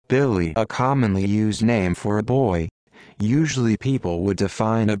Billy, a commonly used name for a boy. Usually people would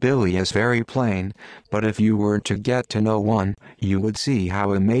define a Billy as very plain, but if you were to get to know one, you would see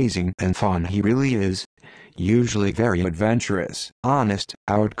how amazing and fun he really is. Usually very adventurous, honest,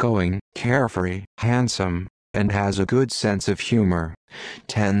 outgoing, carefree, handsome, and has a good sense of humor.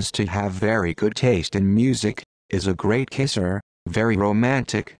 Tends to have very good taste in music, is a great kisser, very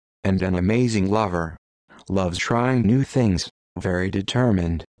romantic, and an amazing lover. Loves trying new things, very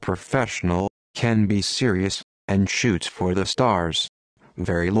determined, professional, can be serious, and shoots for the stars.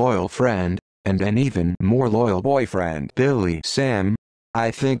 Very loyal friend, and an even more loyal boyfriend. Billy. Sam,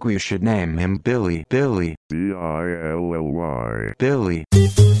 I think we should name him Billy. Billy. Billy. Billy.